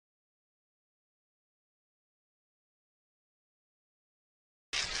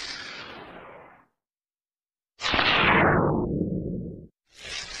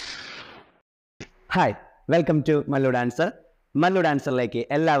Hi, welcome to Mallu dancer. Mallu ഡാൻസറിലേക്ക്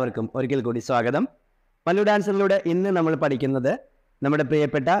എല്ലാവർക്കും ഒരിക്കൽ കൂടി സ്വാഗതം. മല്ലു ഡാൻസറിലൂടെ ഇന്ന് നമ്മൾ പഠിക്കുന്നത് നമ്മുടെ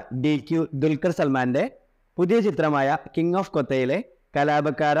പ്രിയപ്പെട്ട DQ ദുൽഖർ സൽമാൻ്റെ പുതിയ ചിത്രമായ കിങ് ഓഫ് കൊത്തയിലെ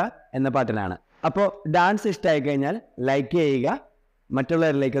കലാപക്കാര എന്ന പാട്ടിനാണ്. അപ്പോൾ ഡാൻസ് ഇഷ്ടമായി കഴിഞ്ഞാൽ ലൈക്ക് ചെയ്യുക,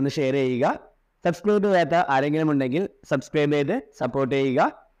 മറ്റുള്ളവരിലേക്ക് ഒന്ന് ഷെയർ ചെയ്യുക. സബ്സ്ക്രൈബ് ചെയ്യാത്ത ആരെങ്കിലും ഉണ്ടെങ്കിൽ സബ്സ്ക്രൈബ് ചെയ്ത് സപ്പോർട്ട് ചെയ്യുക.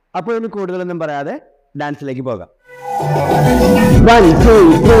 അപ്പോൾ ഇനി കൂടുതലൊന്നും പറയാതെ ഡാൻസിലേക്ക് പോകാം. 1 2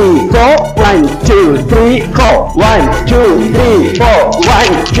 3 4 1 2 3 4 1 2 3 4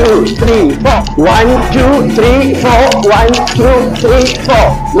 1 2 3 4 1 2 3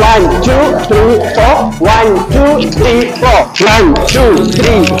 4 1 2 3 4 1 2 3 4 1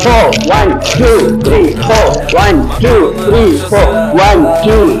 2 3 4 1 2 3 4 1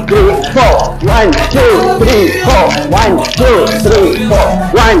 2 3 4 1 2 3 4 1 2 3 4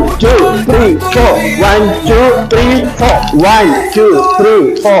 1 2 3 4 1 2 3 4 1 2 3 4 1 2 3 4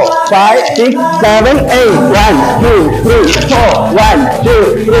 1 2 3 4 5 6 7 8 1 2 3 4 1 2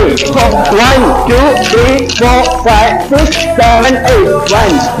 3 4 1 2 3 4 5 6 7 8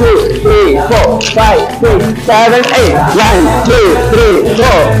 1 2 3 4 5 6 7 8 1 2 3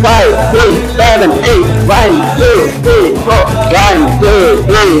 4 5 6 7 8 1 2 3 4 1 2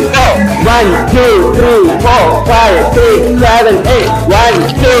 3 4 1 2 3 4 5 6 7 8 1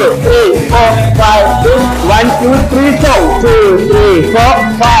 2 3 4 5 6 1 2 3 4 2 3 4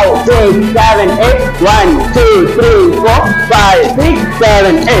 5 6 7 8 1 2 3 4 5 6 7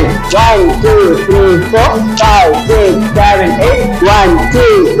 8 1 2 3 4 5 6 7 8 1 2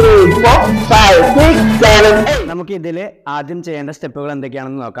 3 4 5 6 7 8. നമുക്ക് ഇതിൽ ആദ്യം ചെയ്യേണ്ട സ്റ്റെപ്പുകൾ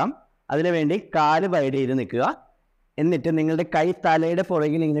എന്തൊക്കെയാണെന്ന് നോക്കാം. അതിനുവേണ്ടി കാല് വൈഡ് ചെയ്ത് നിൽക്കുക. എന്നിട്ട് നിങ്ങളുടെ കൈ തലയുടെ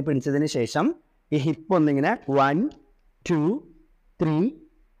പുറകിൽ ഇങ്ങനെ പിടിച്ചതിന് ശേഷം ഈ ഹിപ്പ് ഒന്നിങ്ങനെ 1 2 3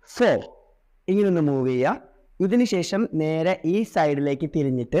 4 ഇങ്ങനെ ഒന്ന് മൂവ് ചെയ്യുക. ഇതിന് ശേഷം നേരെ ഈ സൈഡിലേക്ക്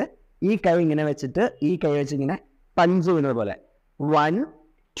തിരിഞ്ഞിട്ട് ഈ കൈ ഇങ്ങനെ വെച്ചിട്ട് ഈ കൈ വെച്ച് ഇങ്ങനെ പഞ്ച് ചെയ്യുന്നത് പോലെ 1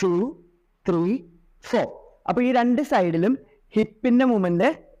 2 3 4. അപ്പോൾ ഈ രണ്ട് സൈഡിലും ഹിപ്പിൻ്റെ മൂവ്മെൻറ്റ്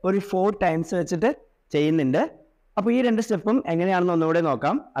ഒരു 4 ടൈംസ് വെച്ചിട്ട് ചെയ്യുന്നുണ്ട്. അപ്പോൾ ഈ രണ്ട് സ്റ്റെപ്പും എങ്ങനെയാണെന്ന് ഒന്നുകൂടെ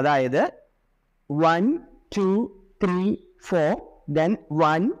നോക്കാം. അതായത് 1 2 3 4 then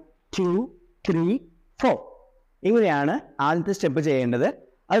 1 2 3 4 ഇങ്ങനെയാണ് ആദ്യത്തെ സ്റ്റെപ്പ് ചെയ്യേണ്ടത്.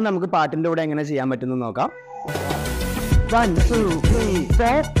 അത് നമുക്ക് പാട്ടിൻ്റെ കൂടെ എങ്ങനെ ചെയ്യാൻ പറ്റുമെന്ന് നോക്കാം. 1 2 3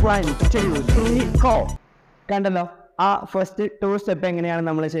 4 1 2 3 4 കണ്ടല്ലോ. ആ ഫസ്റ്റ് 2 സ്റ്റെപ്പ് എങ്ങനെയാണ്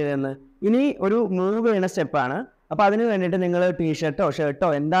നമ്മൾ ചെയ്തതെന്ന്. ഇനി ഒരു മൂവ് ചെയ്യുന്ന സ്റ്റെപ്പാണ്. അപ്പോൾ അതിന് വേണ്ടിയിട്ട് നിങ്ങൾ ടീഷർട്ടോ ഷർട്ടോ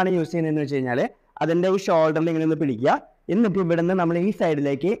എന്താണ് യൂസ് ചെയ്യുന്നതെന്ന് വെച്ച് കഴിഞ്ഞാൽ അതിൻ്റെ ഈ ഷോൾഡറിൽ ഇങ്ങനെ ഒന്ന് പിടിക്കുക. എന്നിട്ട് ഇവിടെ നിന്ന് നമ്മൾ ഈ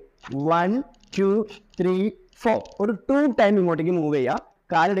സൈഡിലേക്ക് 1 2 3 4 ഒരു 2 ടൈം ഇങ്ങോട്ടേക്ക് മൂവ് ചെയ്യുക.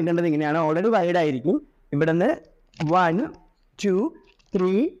 കാലെടുക്കേണ്ടത് ഇങ്ങനെയാണ്. ഓൾറെഡി വൈഡ് ആയിരിക്കും. ഇവിടെ നിന്ന് 1 2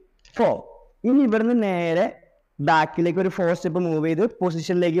 3 4. ഇനി ഇവിടെ നിന്ന് നേരെ ബാക്കിലേക്ക് ഒരു 4 സ്റ്റെപ്പ് മൂവ് ചെയ്ത്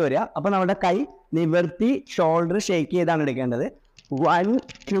പൊസിഷനിലേക്ക് വരിക. അപ്പോൾ നമ്മുടെ കൈ നിവർത്തി ഷോൾഡർ ഷേക്ക് ചെയ്താണ് എടുക്കേണ്ടത്. 1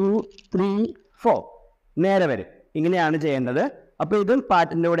 2 3 4 നേരെ വരും. ഇങ്ങനെയാണ് ചെയ്യേണ്ടത്. അപ്പോൾ ഇതും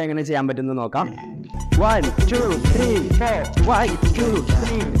പാട്ടിൻ്റെ കൂടെ എങ്ങനെ ചെയ്യാൻ പറ്റുമെന്ന് നോക്കാം. 1 2 3 4 1 2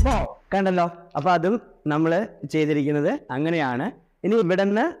 3 4 കണ്ടല്ലോ. അപ്പോൾ അതും നമ്മൾ ചെയ്തിരിക്കുന്നത് അങ്ങനെയാണ്. ഇനി ഇവിടെ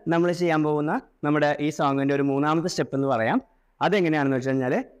നിന്ന് നമ്മൾ ചെയ്യാൻ പോകുന്ന നമ്മുടെ ഈ സോങ്ങിൻ്റെ ഒരു മൂന്നാമത്തെ സ്റ്റെപ്പ് എന്ന് പറയാം. അതെങ്ങനെയാണെന്ന് വെച്ച്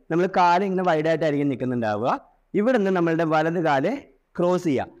കഴിഞ്ഞാൽ നമ്മൾ കാല് ഇങ്ങനെ വൈഡായിട്ടായിരിക്കും നിൽക്കുന്നുണ്ടാവുക. ഇവിടെ നിന്ന് നമ്മളുടെ വലത് കാല് ക്രോസ്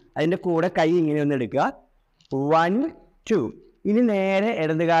ചെയ്യുക. അതിൻ്റെ കൂടെ കൈ ഇങ്ങനെ ഒന്ന് എടുക്കുക. 1 2 ഇനി നേരെ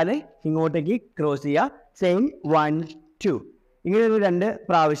ഇടത് കാല് ഇങ്ങോട്ടേക്ക് ക്രോസ് ചെയ്യുക. സെയിം 1 2 ഇങ്ങനെ ഒരു 2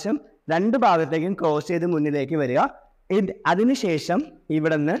 പ്രാവശ്യം 2 ഭാഗത്തേക്കും ക്രോസ് ചെയ്ത് മുന്നിലേക്ക് വരിക. അതിനുശേഷം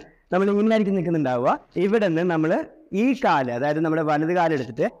ഇവിടെ നിന്ന് നമ്മൾ ഇങ്ങനെ ആയിരിക്കും നിൽക്കുന്നുണ്ടാവുക. ഇവിടെ നിന്ന് നമ്മൾ ഈ കാല്, അതായത് നമ്മുടെ വലത്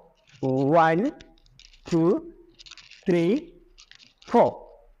കാലെടുത്തിട്ട് 1 2 3 4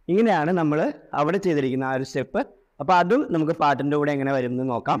 ഇങ്ങനെയാണ് നമ്മൾ അവിടെ ചെയ്തിരിക്കുന്ന ആ ഒരു സ്റ്റെപ്പ്. അപ്പോൾ അതും നമുക്ക് പാട്ടിൻ്റെ കൂടെ എങ്ങനെ വരും എന്ന്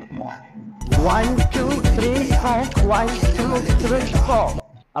നോക്കാം. 1 2 3 4 1 2 3 4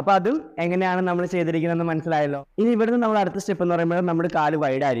 അപ്പോൾ അതും എങ്ങനെയാണ് നമ്മൾ ചെയ്തിരിക്കുന്നതെന്ന് മനസ്സിലായല്ലോ. ഇനി ഇവിടുന്ന് നമ്മൾ അടുത്ത സ്റ്റെപ്പ് എന്ന് പറയുമ്പോൾ നമ്മുടെ കാല്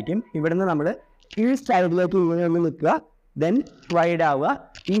വൈഡ് ആയിരിക്കും. ഇവിടുന്ന് നമ്മൾ ഈ സൈഡിലേക്ക് ഇങ്ങനെ ഒന്ന് നിൽക്കുക. ദെൻ വൈഡ് ആവുക.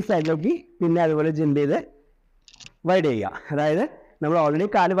 ഈ സൈഡിലേക്ക് പിന്നെ അതുപോലെ ജമ്പ് ചെയ്ത് വൈഡ് ചെയ്യുക. അതായത് നമ്മൾ ഓൾറെഡി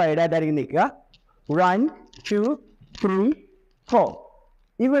കാല് വൈഡായിട്ടായിരിക്കും നിൽക്കുക. 1 2 3 4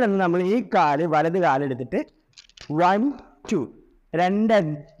 ഇവിടെ നിന്ന് നമ്മൾ ഈ കാല് വലത് കാലെടുത്തിട്ട് 1 2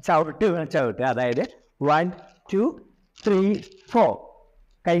 2 ചവിട്ട് അതായത് 1 2 3 4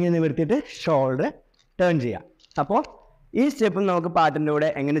 കൈ നിവർത്തിയിട്ട് ഷോൾഡർ ടേൺ ചെയ്യാം. അപ്പോൾ ഈ സ്റ്റെപ്പ് നമുക്ക് പാട്ടിൻ്റെ കൂടെ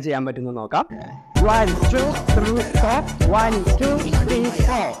എങ്ങനെ ചെയ്യാൻ പറ്റുമെന്ന് നോക്കാം. 1 2 3 4 1 2 3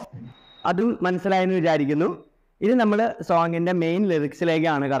 4 അതും മനസ്സിലായെന്ന് വിചാരിക്കുന്നു. ഇത് നമ്മൾ സോങ്ങിൻ്റെ മെയിൻ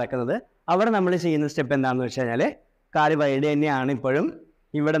ലിറിക്സിലേക്കാണ് കടക്കുന്നത്. അവിടെ നമ്മൾ ചെയ്യുന്ന സ്റ്റെപ്പ് എന്താണെന്ന് വെച്ച് കഴിഞ്ഞാൽ കാല് വൈഡ് തന്നെയാണ് ഇപ്പോഴും.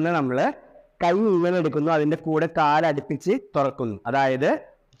 ഇവിടെ നിന്ന് നമ്മൾ കൈ മുഴുവൻ എടുക്കുന്നു. അതിൻ്റെ കൂടെ കാലടുപ്പിച്ച് തുറക്കുന്നു. അതായത്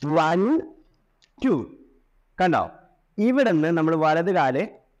 1 2. കണ്ടോ? ഇവിടെ നിന്ന് നമ്മൾ വലത് കാല്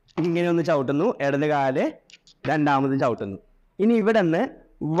ഇങ്ങനെ ഒന്ന് ചവിട്ടുന്നു, ഇടത് കാല് രണ്ടാമത് ചവിട്ടുന്നു. ഇനി ഇവിടെ നിന്ന്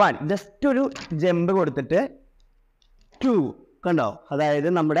 1 ജസ്റ്റ് ഒരു ജമ്പ് കൊടുത്തിട്ട് 2. കണ്ടോ? അതായത്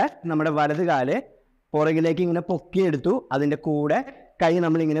നമ്മുടെ വലത് കാല് പുറകിലേക്ക് ഇങ്ങനെ പൊക്കിയെടുത്തു, അതിൻ്റെ കൂടെ കൈ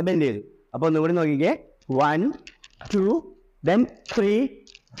നമ്മളിങ്ങനെ ബെൻഡ് ചെയ്തു. അപ്പോൾ ഒന്നുകൂടി നോക്കിക്കേ, 1 2 then 3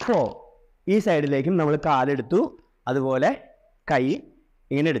 4. ഈ സൈഡിലേക്കും നമ്മൾ കാലെടുത്തു, അതുപോലെ കൈ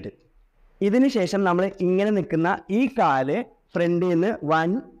ഇങ്ങനെ എടുത്ത്. ഇതിന് ശേഷം നമ്മൾ ഇങ്ങനെ നിൽക്കുന്ന ഈ കാല് ഫ്രണ്ടിൽ നിന്ന്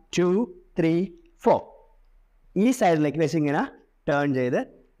 1 2 3 4 ഈ സൈഡിലേക്ക് വെച്ച് ഇങ്ങനെ ടേൺ ചെയ്ത്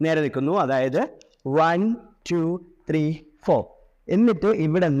നേരെ നിൽക്കുന്നു. അതായത് 1 2 3 4. എന്നിട്ട്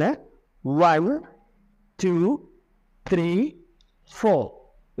ഇവിടെ നിന്ന് 1 2 3 4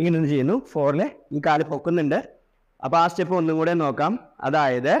 ഇങ്ങനെ ഒന്ന് ചെയ്യുന്നു. 4 ഈ കാല് പൊക്കുന്നുണ്ട്. അപ്പോൾ ആ സ്റ്റെപ്പ് ഒന്നും കൂടെ നോക്കാം.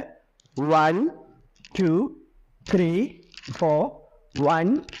 അതായത് 1 2 3 4 1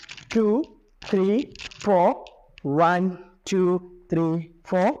 2 3 4 1 2 3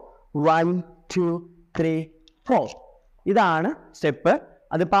 4 1 2 3 4. ഇതാണ് സ്റ്റെപ്പ്.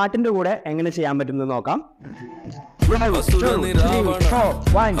 അത് പാട്ടിൻ്റെ കൂടെ എങ്ങനെ ചെയ്യാൻ പറ്റുമെന്ന് നോക്കാം. 1 2 3 4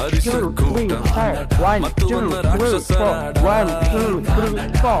 1 2 3 4 1 2 3 4 1 2 3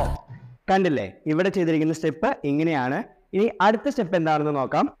 4. കണ്ടില്ലേ? ഇവിടെ ചെയ്തിരിക്കുന്ന സ്റ്റെപ്പ് ഇങ്ങനെയാണ്. ഇനി അടുത്ത സ്റ്റെപ്പ് എന്താണെന്ന്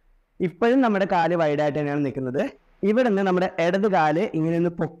നോക്കാം. ഇപ്പോഴും നമ്മുടെ കാല് വൈഡായിട്ട് തന്നെയാണ് നിൽക്കുന്നത്. ഇവിടെ നിന്ന് നമ്മുടെ ഇടത് കാല് ഇങ്ങനെ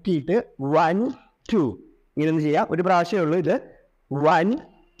ഒന്ന് പൊക്കിയിട്ട് 1 2 ഇങ്ങനെ ഒന്ന് ചെയ്യാം. ഒരു പ്രാവശ്യമേ ഉള്ളൂ ഇത്. 1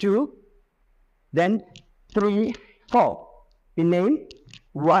 2 then 3 4. പിന്നെയും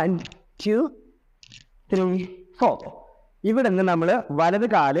 1 2 3 4. ഇവിടെ നിന്ന് നമ്മൾ വലത്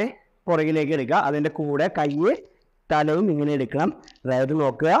കാല് പുറകിലേക്ക് എടുക്കുക, അതിൻ്റെ കൂടെ കയ്യ് തലവും ഇങ്ങനെ എടുക്കണം. അതായത്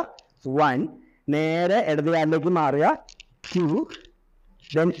നോക്കുക, 1 നേരെ ഇടത് കാലിലേക്ക് മാറുക, 2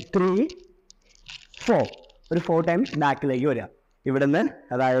 then 3 4. ഒരു 4 ടൈംസ് ബാക്കിലേക്ക് വരിക ഇവിടെ നിന്ന്.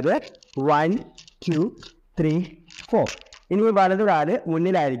 അതായത് 1 2 3 4. ഇനി വലത് കാല്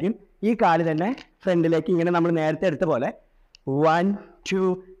മുന്നിലായിരിക്കും, ഈ കാല് തന്നെ ഫ്രണ്ടിലേക്ക് ഇങ്ങനെ നമ്മൾ നേരത്തെ എടുത്ത പോലെ 1 2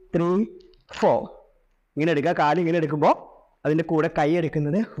 3 4 ഇങ്ങനെ എടുക്കുക. കാല് ഇങ്ങനെ എടുക്കുമ്പോൾ അതിൻ്റെ കൂടെ കൈ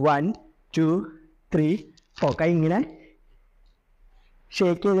എടുക്കുന്നത് 1 2 3 4. കൈ ഇങ്ങനെ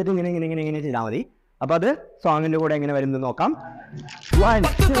ഷേക്ക് ചെയ്തിട്ട് ഇങ്ങനെ ഇങ്ങനെ ഇങ്ങനെ ഇങ്ങനെ ചെയ്താൽ മതി. അപ്പോൾ അത് സോങ്ങിൻ്റെ കൂടെ എങ്ങനെ വരുന്നത് നോക്കാം. 1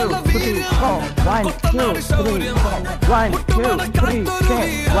 2 3 4 1 2 3 4 1 2 3 4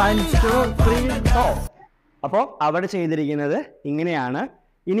 1 2 3 4. അപ്പോൾ അവിടെ ചെയ്തിരിക്കുന്നത് ഇങ്ങനെയാണ്.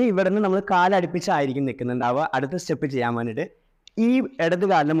 ഇനി ഇവിടെ നിന്ന് നമ്മൾ കാലടുപ്പിച്ചായിരിക്കും നിൽക്കുന്നുണ്ടാവുക. അടുത്ത സ്റ്റെപ്പ് ചെയ്യാൻ വേണ്ടിയിട്ട് ഈ ഇടത്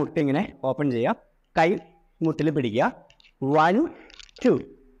കാലിൻ്റെ മുട്ട ഇങ്ങനെ ഓപ്പൺ ചെയ്യുക, കൈ മുട്ടിൽ പിടിക്കുക. 1 2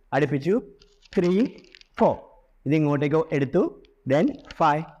 അടുപ്പിച്ചു, 3 4 ഇത് ഇങ്ങോട്ടേക്ക് എടുത്തു, then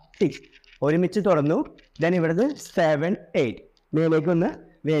 5 6 ഒരുമിച്ച് തുറന്നു, then ഇവിടുന്ന് 7 8 മേലേക്ക് ഒന്ന്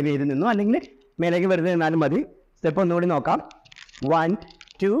വേവ് ചെയ്ത് നിന്നു, അല്ലെങ്കിൽ മേലേക്ക് വെറുതെ നിന്നാലും മതി. സ്റ്റെപ്പ് ഒന്നുകൂടി നോക്കാം. 1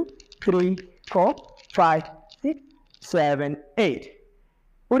 2 3 4 5 6 7 8.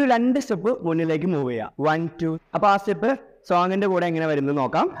 ഒരു 2 സ്റ്റെപ്പ് മുന്നിലേക്ക് മൂവ് ചെയ്യുക. 1 2. അപ്പോൾ ആ സ്റ്റെപ്പ് സോങ്ങിൻ്റെ കൂടെ എങ്ങനെ വരുന്നത്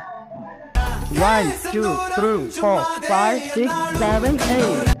നോക്കാം. 1 2 3 4 5 6 7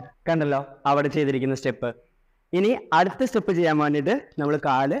 8. കണ്ടല്ലോ അവിടെ ചെയ്തിരിക്കുന്ന സ്റ്റെപ്പ്. ഇനി അടുത്ത സ്റ്റെപ്പ് ചെയ്യാൻ വേണ്ടിയിട്ട് നമ്മൾ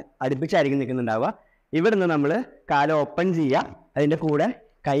കാല് അടുപ്പിച്ചായിരിക്കും നിൽക്കുന്നുണ്ടാവുക. ഇവിടെ നിന്ന് നമ്മൾ കാല് ഓപ്പൺ ചെയ്യുക, അതിൻ്റെ കൂടെ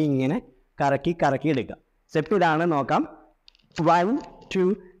കൈ ഇങ്ങനെ കറക്കി കറക്കി എടുക്കുക. സ്റ്റെപ്പ് ഇതാണ്, നോക്കാം. 1 2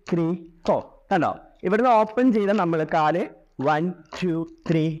 3 4. കണ്ടോ? ഇവിടുന്ന് ഓപ്പൺ ചെയ്ത നമ്മൾ കാല് 1 2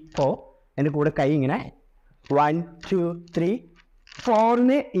 3 4 അതിൻ്റെ കൂടെ കൈ ഇങ്ങനെ 1 2 3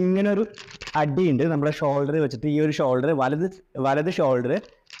 4 ഇങ്ങനൊരു അടിയുണ്ട് നമ്മുടെ ഷോൾഡർ വെച്ചിട്ട്. ഈ ഒരു ഷോൾഡർ വലത് ഷോൾഡർ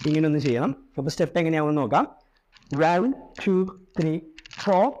ഇങ്ങനെ ഒന്ന് ചെയ്യണം. അപ്പോൾ സ്റ്റെപ്പ് എങ്ങനെയാണെന്ന് നോക്കാം. 1 2 3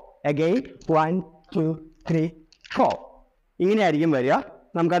 4 again 1 2 3 4 ഇങ്ങനെയായിരിക്കും വരിക.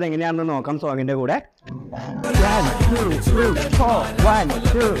 നമുക്കത് എങ്ങനെയാണെന്ന് നോക്കാം സോങ്ങിൻ്റെ കൂടെ. 1 2 3 4 1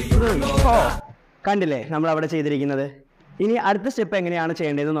 2 3 4. കണ്ടില്ലേ നമ്മൾ അവിടെ ചെയ്തിരിക്കുന്നത്. ഇനി അടുത്ത സ്റ്റെപ്പ് എങ്ങനെയാണ്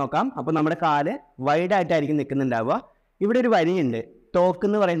ചെയ്യേണ്ടതെന്ന് നോക്കാം. അപ്പോൾ നമ്മുടെ കാല് വൈഡായിട്ടായിരിക്കും നിൽക്കുന്നുണ്ടാവുക. ഇവിടെ ഒരു വരിയുണ്ട്, ടോക്ക്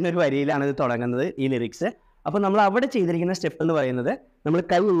എന്ന് പറയുന്ന ഒരു വരിയിലാണ് ഇത് തുടങ്ങുന്നത്, ഈ ലിറിക്സ്. അപ്പോൾ നമ്മൾ അവിടെ ചെയ്തിരിക്കുന്ന സ്റ്റെപ്പ് എന്ന് പറയുന്നത്, നമ്മൾ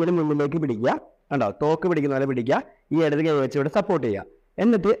കൈ ഇവിടെ മുന്നിലേക്ക് പിടിക്കുക, കണ്ടോ? തോക്ക് പിടിക്കുന്ന പോലെ പിടിക്കുക, ഈ ഇടത് കൈ വെച്ച് ഇവിടെ സപ്പോർട്ട് ചെയ്യുക.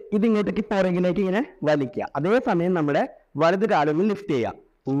 എന്നിട്ട് ഇതിങ്ങോട്ടേക്ക് പുറകിലേക്ക് ഇങ്ങനെ വലിക്കുക. അതേസമയം നമ്മുടെ വലത് കാലൊന്ന് ലിഫ്റ്റ് ചെയ്യുക.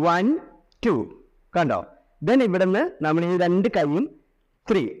 1 2. കണ്ടോ? ദെൻ ഇവിടെ നിന്ന് നമ്മൾ ഈ 2 കൈയും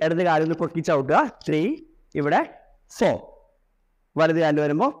 3 ഇടത് കാലൊന്ന് പൊക്കി ചവിട്ടുക. 3 ഇവിടെ 4 വലത് കാലിൽ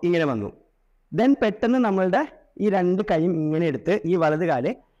വരുമ്പോൾ ഇങ്ങനെ വന്നു. ദെൻ പെട്ടെന്ന് നമ്മളുടെ ഈ 2 കൈയും ഇങ്ങനെ എടുത്ത് ഈ വലത്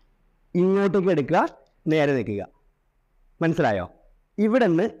കാല് ഇങ്ങോട്ടേക്ക് എടുക്കുക, നേരെ നിൽക്കുക. മനസ്സിലായോ? ഇവിടെ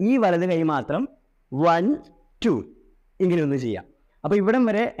നിന്ന് ഈ വലത് കൈ മാത്രം 1 2 ഇങ്ങനെ ഒന്ന് ചെയ്യാം. അപ്പോൾ ഇവിടം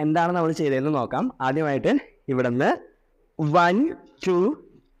വരെ എന്താണ് നമ്മൾ ചെയ്തതെന്ന് നോക്കാം. ആദ്യമായിട്ട് ഇവിടെ നിന്ന് 1 2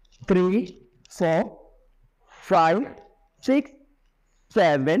 3 4 5 6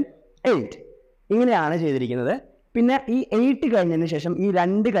 7 8 ഇങ്ങനെയാണ് ചെയ്തിരിക്കുന്നത്. പിന്നെ ഈ 8 കഴിഞ്ഞതിന് ശേഷം ഈ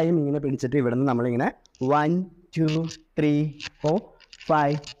 2 കൈയും ഇങ്ങനെ പിടിച്ചിട്ട് ഇവിടെ നിന്ന് നമ്മളിങ്ങനെ 1 2 3 4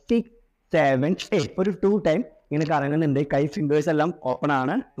 5 6 7 8 ഒരു 2 ടൈം ഇങ്ങനെ കറങ്ങുന്നുണ്ട്. കൈ ഫിംഗേഴ്സ് എല്ലാം ഓപ്പൺ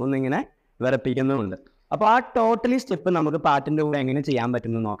ആണ്, ഒന്നിങ്ങനെ വിറപ്പിക്കുന്നുമുണ്ട്. അപ്പോൾ ആ ടോട്ടലി സ്റ്റെപ്പ് നമുക്ക് പാട്ടിൻ്റെ കൂടെ എങ്ങനെ ചെയ്യാൻ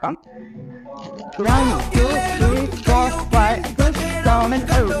പറ്റുമെന്ന് നോക്കാം. 1 2 3 4 5 6 7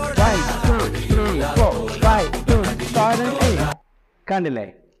 8 1 2 3 4 5 6 7 8 കണ്ടില്ലേ?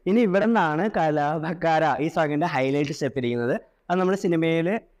 ഇനി ഇവിടെ നിന്നാണ് കലാപക്കാര ഈ സോങ്ങിൻ്റെ ഹൈലൈറ്റ് സ്റ്റെപ്പ് ഇരിക്കുന്നത്. അത് നമ്മുടെ സിനിമയിൽ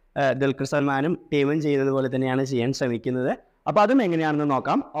ദുൽഖർ സൽമാനും ടീമും ചെയ്യുന്നത് പോലെ തന്നെയാണ് ചെയ്യാൻ ശ്രമിക്കുന്നത്. അപ്പോൾ അതും എങ്ങനെയാണെന്ന്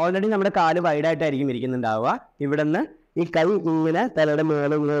നോക്കാം. ഓൾറെഡി നമ്മുടെ കാല് വൈഡായിട്ടായിരിക്കും ഇരിക്കുന്നുണ്ടാവുക. ഇവിടെ നിന്ന് ഈ കൈ ഇങ്ങനെ തലയുടെ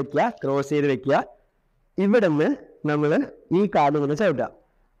മേലെ ഇങ്ങനെ വയ്ക്കുക, ക്രോസ് ചെയ്ത് വെക്കുക. ഇവിടെ നിന്ന് നമ്മൾ ഈ കാല് ഇങ്ങനെ ചവിട്ടുക.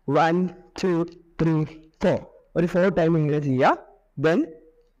 1 2 3 4 ഒരു 4 ടൈം ഇങ്ങനെ ചെയ്യുക. ദെൻ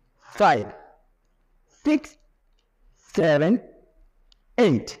 5 6 7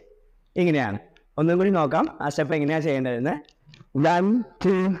 8 ഇങ്ങനെയാണ്. ഒന്നും കൂടി നോക്കാം ആ സ്റ്റെപ്പ് എങ്ങനെയാണ് ചെയ്യേണ്ടതെന്ന്. 1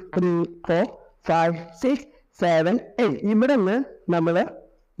 2 3 4 5 6 7 8 ഇവിടെ നിന്ന് നമ്മൾ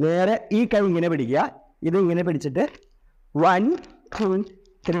നേരെ ഈ കൈ ഇങ്ങനെ പിടിക്കുക. ഇത് ഇങ്ങനെ പിടിച്ചിട്ട് 1 2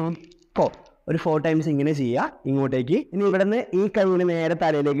 3 4 ഒരു 4 ടൈംസ് ഇങ്ങനെ ചെയ്യുക ഇങ്ങോട്ടേക്ക്. ഇനി ഇവിടെ നിന്ന് ഈ കൈ ഇങ്ങനെ നേരെ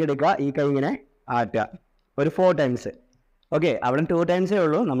തലയിലേക്ക് എടുക്കുക, ഈ കൈ ഇങ്ങനെ ആട്ടുക ഒരു 4 ടൈംസ്. ഓക്കെ, അവിടെ 2 ടൈംസേ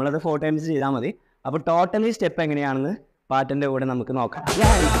ഉള്ളൂ, നമ്മളത് 4 ടൈംസ് ചെയ്താൽ മതി. അപ്പോൾ ടോട്ടലി സ്റ്റെപ്പ് എങ്ങനെയാണെന്ന് പാട്ടിൻ്റെ കൂടെ നമുക്ക് നോക്കാം.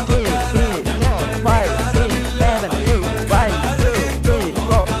 1 2 3 4 5 6 7 8 1 2 3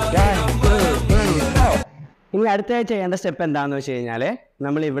 4 1 2 3 4 ഇനി അടുത്തായി ചെയ്യേണ്ട സ്റ്റെപ്പ് എന്താണെന്ന് വെച്ച് കഴിഞ്ഞാൽ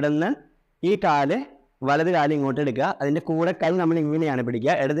നമ്മൾ ഇവിടെ നിന്ന് ഈ കാല് വലത് കാല് ഇങ്ങോട്ട് എടുക്കുക. അതിൻ്റെ കൂടെ കൈ നമ്മൾ ഇങ്ങനെയാണ്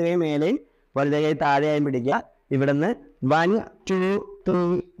പിടിക്കുക. ഇടത് കൈ മേലെയും വലത് കൈ താഴെയായും പിടിക്കുക. ഇവിടെ നിന്ന് 1 2 3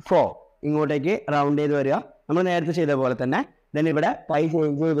 4 ഇങ്ങോട്ടേക്ക് റൗണ്ട് ചെയ്ത് വരിക, നമ്മൾ നേരത്തെ ചെയ്ത പോലെ തന്നെ. ദെൻ ഇവിടെ കൈ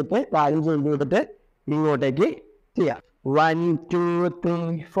ചേഞ്ച് ചെയ്തിട്ട് കാലും ചേഞ്ച് ചെയ്തിട്ട് ഇങ്ങോട്ടേക്ക് ചെയ്യുക. 1 2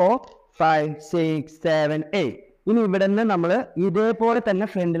 3 4 5 6 7 8 ഇനി ഇവിടെ നിന്ന് നമ്മൾ ഇതേപോലെ തന്നെ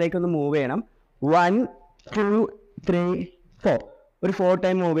ഫ്രണ്ടിലേക്ക് ഒന്ന് മൂവ് ചെയ്യണം. 1 2 3 4 ഒരു 4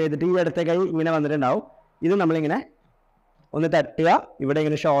 ടൈം മൂവ് ചെയ്തിട്ട് ഈ അടുത്ത കൈ ഇങ്ങനെ വന്നിട്ടുണ്ടാവും. ഇത് നമ്മളിങ്ങനെ ഒന്ന് തട്ടുക, ഇവിടെ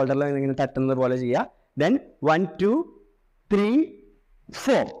ഇങ്ങനെ ഷോൾഡറിൽ ഇങ്ങനെ തട്ടുന്നത് പോലെ ചെയ്യുക. ദെൻ 1 2 3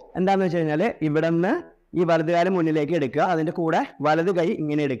 4 എന്താണെന്ന് വെച്ച് കഴിഞ്ഞാൽ ഇവിടെ നിന്ന് ഈ വലതുകാലം മുന്നിലേക്ക് എടുക്കുക, അതിൻ്റെ കൂടെ വലത് കൈ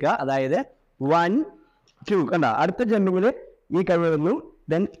ഇങ്ങനെ എടുക്കുക. അതായത് 1 2 കണ്ട അടുത്ത ജമ്പിങ്ങിൽ ഈ കൈ വന്നു,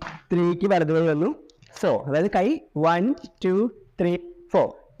 ദെൻ 3ക്ക് വലത് കൈ വന്നു. സോ അതായത് കൈ 1 2 3 4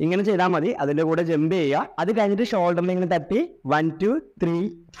 ഇങ്ങനെ ചെയ്താൽ മതി. അതിൻ്റെ കൂടെ ജമ്പ് ചെയ്യുക. അത് കഴിഞ്ഞിട്ട് ഷോൾഡറിൽ ഇങ്ങനെ തട്ടി 1 2 3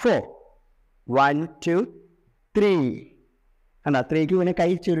 4 1 2 3 കണ്ട 3ക്ക് ഇങ്ങനെ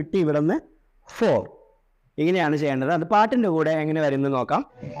കൈ ചുരുട്ടി ഇവിടെ നിന്ന് 4 ഇങ്ങനെയാണ് ചെയ്യേണ്ടത്. അത് പാട്ടിൻ്റെ കൂടെ എങ്ങനെ വരുന്നത് നോക്കാം.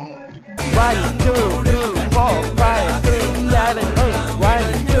 1 2 3 4 5 6 7 8 1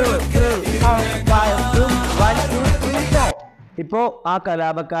 2 3 4 5 6 1 2 3 4 ഇപ്പോൾ ആ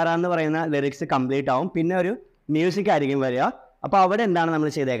കലാപക്കാര എന്ന് പറയുന്ന ലിറിക്സ് കംപ്ലീറ്റ് ആവും. പിന്നെ ഒരു മ്യൂസിക് ആയിരിക്കും വരിക. അപ്പോൾ അവിടെ എന്താണ് നമ്മൾ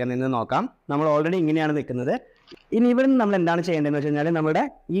ചെയ്തേക്കുന്നതെന്ന് നോക്കാം. നമ്മൾ ഓൾറെഡി ഇങ്ങനെയാണ് നിൽക്കുന്നത്. ഇനി ഇവിടെ നിന്ന് നമ്മൾ എന്താണ് ചെയ്യേണ്ടതെന്ന് വെച്ച് കഴിഞ്ഞാൽ നമ്മുടെ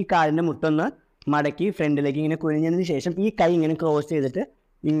ഈ കാലിൻ്റെ മുട്ടൊന്ന് മടക്കി ഫ്രണ്ടിലേക്ക് ഇങ്ങനെ കുനിഞ്ഞതിന് ശേഷം ഈ കൈ ഇങ്ങനെ ക്രോസ് ചെയ്തിട്ട്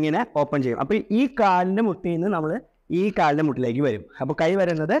ഇങ്ങനെ ഓപ്പൺ ചെയ്യും. അപ്പോൾ ഈ കാലിൻ്റെ മുട്ടിൽ നിന്ന് നമ്മൾ ഈ കാലിൻ്റെ മുട്ടിലേക്ക് വരും. അപ്പോൾ കൈ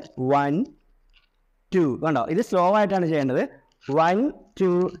വരുന്നത് 1 2 കണ്ടോ, ഇത് സ്ലോ ആയിട്ടാണ് ചെയ്യേണ്ടത്. 1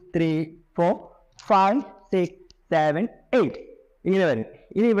 2 3 4 5 6 7 8 ഇങ്ങനെ വരും.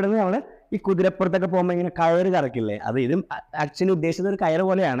 ഇനി ഇവിടെ നിന്ന് നമ്മൾ ഈ കുതിരപ്പുറത്തൊക്കെ പോകുമ്പോൾ ഇങ്ങനെ കയറ് കറക്കില്ലേ, അത് ഇതും ആക്ച്വലി ഉദ്ദേശിച്ചത് ഒരു കയറ്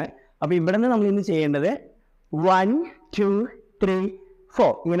പോലെയാണ്. അപ്പോൾ ഇവിടെ നിന്ന് നമ്മൾ ഇന്ന് ചെയ്യേണ്ടത് 1 2 3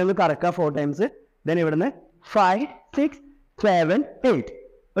 4 ഇങ്ങനെ ഒന്ന് കറക്കുക 4 ടൈംസ്. ദെൻ ഇവിടെ നിന്ന് 5 6 7 8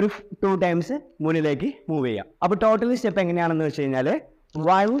 ഒരു 2 ടൈംസ് മുന്നിലേക്ക് മൂവ് ചെയ്യാം. അപ്പോൾ ടോട്ടലി സ്റ്റെപ്പ് എങ്ങനെയാണെന്ന് വെച്ച് കഴിഞ്ഞാൽ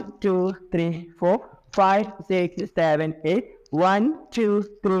 1 2 3 4 5 6 7 8 1 2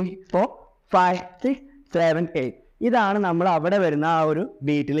 3 4 5 6 7 8 ഇതാണ് നമ്മൾ അവിടെ വരുന്ന ആ ഒരു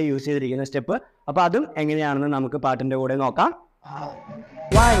ബീറ്റിൽ യൂസ് ചെയ്തിരിക്കുന്ന സ്റ്റെപ്പ്. അപ്പോൾ അതും എങ്ങനെയാണെന്ന് നമുക്ക് പാട്ടിൻ്റെ കൂടെ നോക്കാം.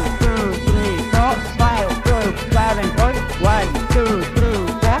 1 2 3 4 5 6 7 8 1 2 3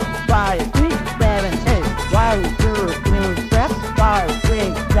 4 5 6 7 8 1 2 3 4 5 6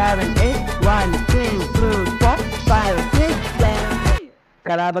 7 8 1 2 3 4 5 6 7 8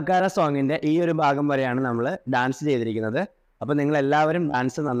 കലാപക്കാര സോങ്ങിൻ്റെ ഈ ഒരു ഭാഗം വരെയാണ് നമ്മൾ ഡാൻസ് ചെയ്തിരിക്കുന്നത്. അപ്പോൾ നിങ്ങൾ എല്ലാവരും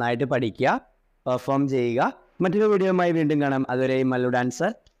ഡാൻസ് നന്നായിട്ട് പഠിക്കുക, പെർഫോം ചെയ്യുക. മറ്റൊരു വീഡിയോയുമായി വീണ്ടും കാണാം. അതുവരെ മല്ലു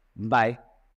ഡാൻസർ, ബൈ.